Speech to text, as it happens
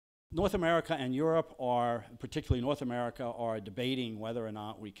North America and Europe are, particularly North America, are debating whether or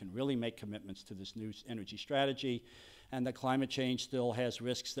not we can really make commitments to this new energy strategy, and that climate change still has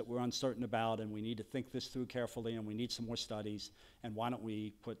risks that we're uncertain about, and we need to think this through carefully, and we need some more studies, and why don't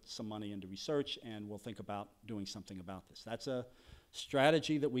we put some money into research, and we'll think about doing something about this. That's a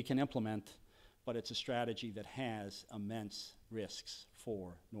strategy that we can implement, but it's a strategy that has immense risks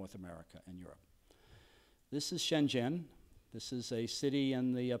for North America and Europe. This is Shenzhen. This is a city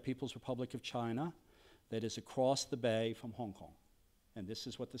in the People's Republic of China that is across the bay from Hong Kong. And this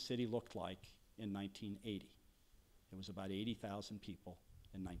is what the city looked like in 1980. It was about 80,000 people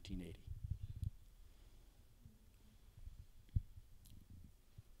in 1980.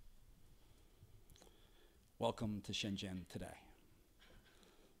 Welcome to Shenzhen today.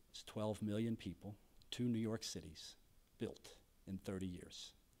 It's 12 million people, 2 New York cities, built in 30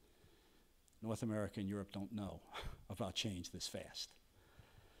 years. North America and Europe don't know about change this fast.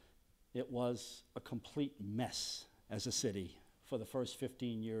 It was a complete mess as a city for the first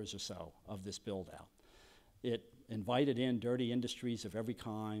 15 years or so of this build-out. It invited in dirty industries of every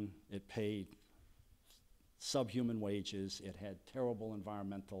kind. It paid subhuman wages. It had terrible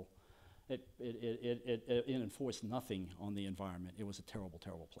environmental. It enforced nothing on the environment. It was a terrible,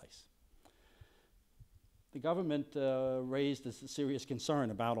 terrible place. The government raised a serious concern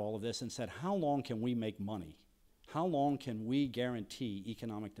about all of this and said, how long can we make money? How long can we guarantee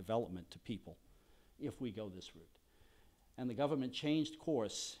economic development to people if we go this route? And the government changed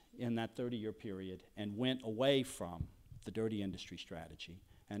course in that 30-year period and went away from the dirty industry strategy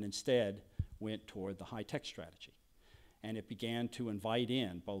and instead went toward the high-tech strategy. And it began to invite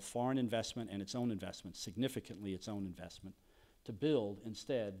in both foreign investment and its own investment, significantly its own investment, to build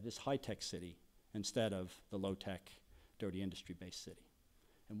instead this high-tech city instead of the low-tech, dirty industry-based city.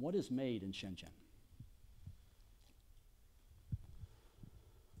 And what is made in Shenzhen?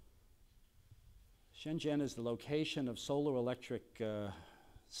 Shenzhen is the location of solar electric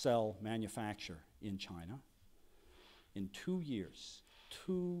cell manufacture in China. In 2 years,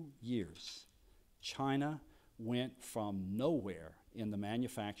 China went from nowhere in the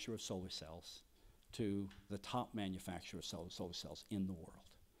manufacture of solar cells to the top manufacturer of solar cells in the world.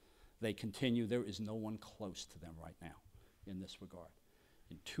 They continue. There is no one close to them right now in this regard.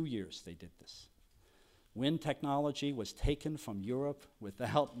 In 2 years, they did this. Wind technology was taken from Europe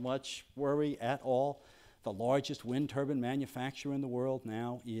without much worry at all. The largest wind turbine manufacturer in the world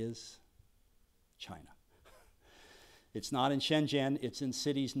now is China. It's not in Shenzhen, it's in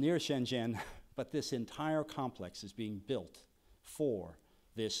cities near Shenzhen, but this entire complex is being built for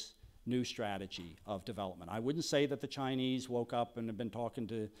this new strategy of development. I wouldn't say that the Chinese woke up and have been talking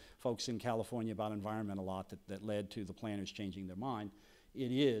to folks in California about environment a lot that led to the planners changing their mind.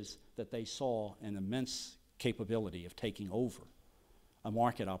 It is that they saw an immense capability of taking over a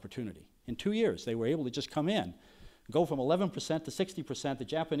market opportunity. In 2 years, they were able to just come in, go from 11% to 60%. The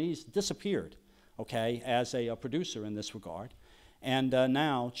Japanese disappeared, okay, as a producer in this regard. And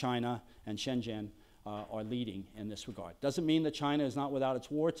now China and Shenzhen are leading in this regard. Doesn't mean that China is not without its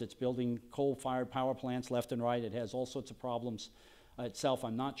warts. It's building coal-fired power plants left and right. It has all sorts of problems itself.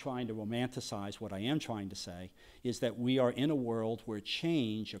 I'm not trying to romanticize. What I am trying to say is that we are in a world where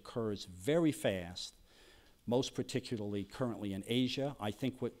change occurs very fast, most particularly currently in Asia. I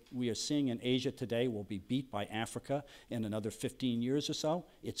think what we are seeing in Asia today will be beat by Africa in another 15 years or so.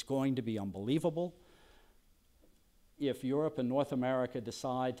 It's going to be unbelievable. If Europe and North America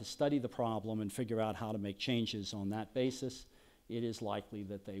decide to study the problem and figure out how to make changes on that basis, it is likely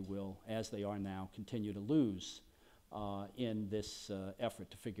that they will, as they are now, continue to lose in this effort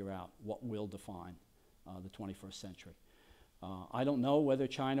to figure out what will define the 21st century. I don't know whether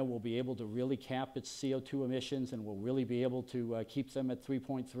China will be able to really cap its CO2 emissions and will really be able to keep them at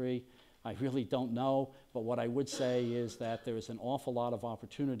 3.3. I really don't know, but what I would say is that there is an awful lot of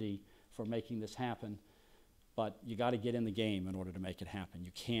opportunity for making this happen. But you got to get in the game in order to make it happen.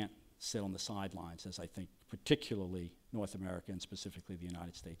 You can't sit on the sidelines, as I think particularly North America and specifically the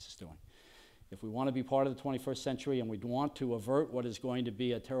United States is doing. If we want to be part of the 21st century and we want to avert what is going to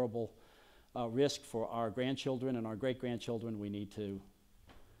be a terrible risk for our grandchildren and our great-grandchildren, we need to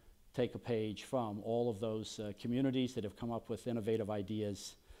take a page from all of those communities that have come up with innovative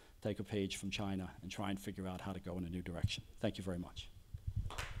ideas, take a page from China and try and figure out how to go in a new direction. Thank you very much.